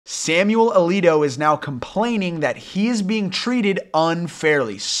Samuel Alito is now complaining that he is being treated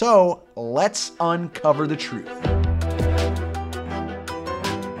unfairly. So let's uncover the truth.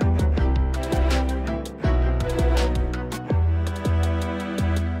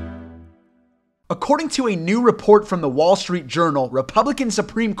 According to a new report from the Wall Street Journal, Republican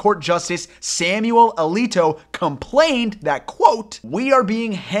Supreme Court Justice Samuel Alito complained that, quote, "We are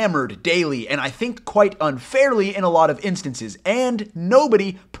being hammered daily, and I think quite unfairly in a lot of instances, and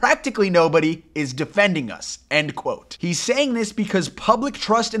nobody, practically nobody, is defending us," end quote. He's saying this because public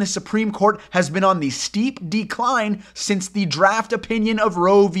trust in the Supreme Court has been on the steep decline since the draft opinion of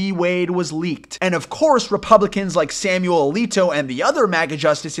Roe v. Wade was leaked. And of course, Republicans like Samuel Alito and the other MAGA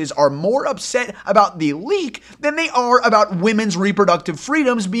justices are more upset about the leak than they are about women's reproductive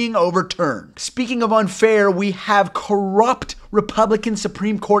freedoms being overturned. Speaking of unfair, we have corrupt Republican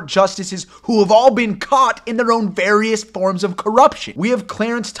Supreme Court justices who have all been caught in their own various forms of corruption. We have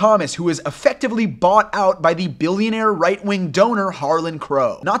Clarence Thomas, who is effectively bought out by the billionaire right-wing donor Harlan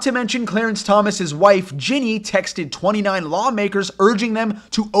Crow. Not to mention Clarence Thomas's wife, Ginny, texted 29 lawmakers urging them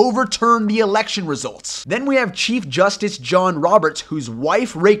to overturn the election results. Then we have Chief Justice John Roberts, whose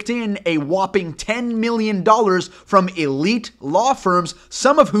wife raked in a whopping $10 million from elite law firms,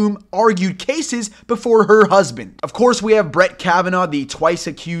 some of whom argued cases before her husband. Of course, we have Brett Kavanaugh, the twice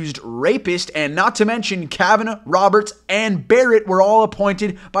accused rapist, and not to mention Kavanaugh, Roberts, and Barrett were all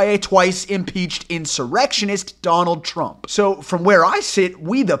appointed by a twice impeached insurrectionist, Donald Trump. So from where I sit,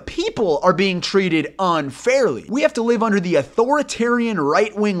 we the people are being treated unfairly. We have to live under the authoritarian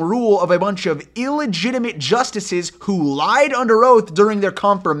right-wing rule of a bunch of illegitimate justices who lied under oath during their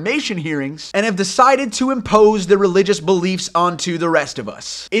confirmation hearings and have decided to impose their religious beliefs onto the rest of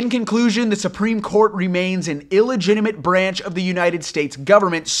us. In conclusion, the Supreme Court remains an illegitimate branch of the United States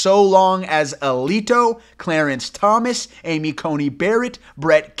government so long as Alito, Clarence Thomas, Amy Coney Barrett,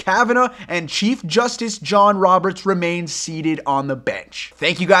 Brett Kavanaugh, and Chief Justice John Roberts remain seated on the bench.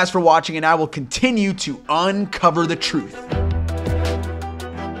 Thank you guys for watching, and I will continue to uncover the truth.